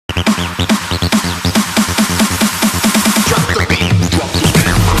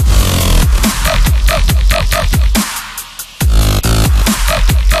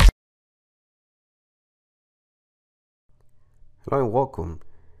Hello and welcome.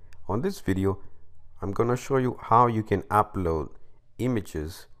 On this video, I'm going to show you how you can upload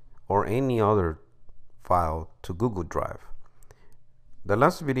images or any other file to Google Drive. The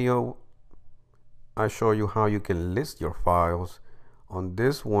last video, I showed you how you can list your files. On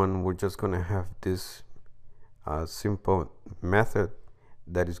this one, we're just going to have this simple method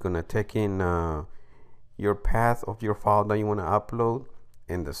that is going to take in your path of your file that you want to upload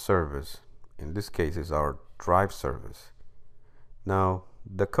and the service. In this case, is our Drive service. Now,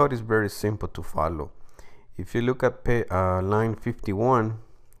 the code is very simple to follow. If you look at line 51,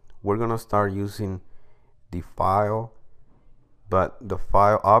 we're going to start using the file, but the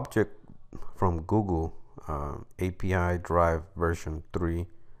file object from Google API Drive version 3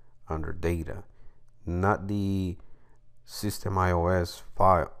 under data, not the system iOS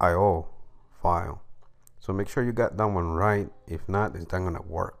file IO file. So make sure you got that one right. If not, it's not going to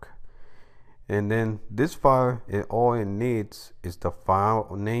work. And then this file, all it needs is the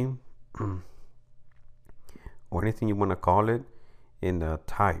file name or anything you want to call it, in the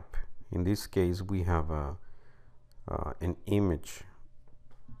type. In this case, we have an image.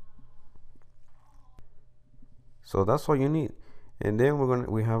 So that's all you need. And then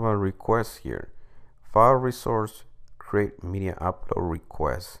we have a request here. File resource create media upload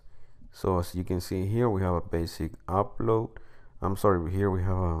request. So as you can see here, we have a basic upload. Here we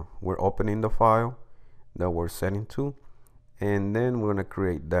have we're opening the file that we're setting to, and then we're gonna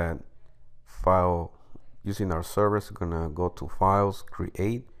create that file using our service. We're gonna go to files,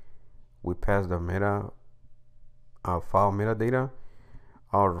 create. We pass the file metadata,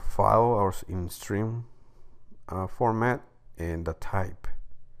 our file, our in stream format, and the type.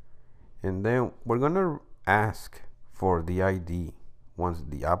 And then we're gonna ask for the ID once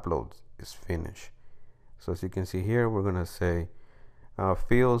the upload is finished. So as you can see here, we're gonna say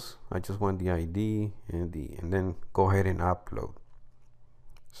fields, I just want the ID and then go ahead and upload.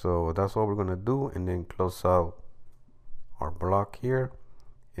 So that's what we're gonna do, and then close out our block here,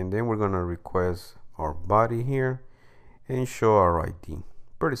 and then we're gonna request our body here and show our ID.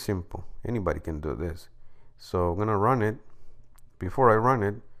 Pretty simple, anybody can do this. So I'm gonna run it. Before I run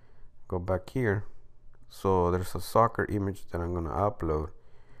it, go back here. So there's a soccer image that I'm gonna upload.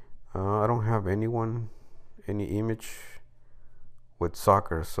 I don't have any image with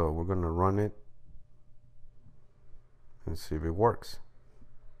soccer, so we're gonna run it and see if it works.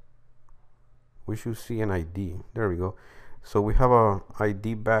 We should see an ID. There we go. So we have a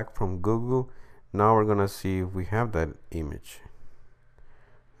ID back from Google. Now we're gonna see if we have that image.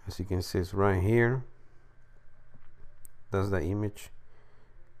 As you can see, it's right here. That's the image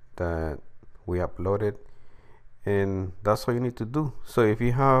that we uploaded, and that's all you need to do. So if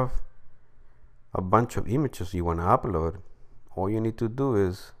you have a bunch of images you want to upload, all you need to do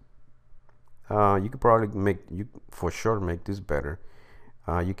is you could probably make this better.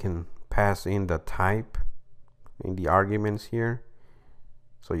 You can pass in the type in the arguments here,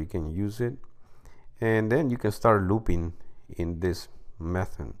 so you can use it, and then you can start looping in this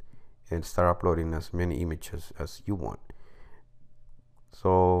method and start uploading as many images as you want.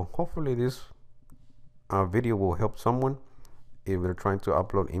 So hopefully this video will help someone if they're trying to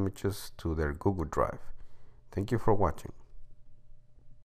upload images to their Google Drive. Thank you for watching.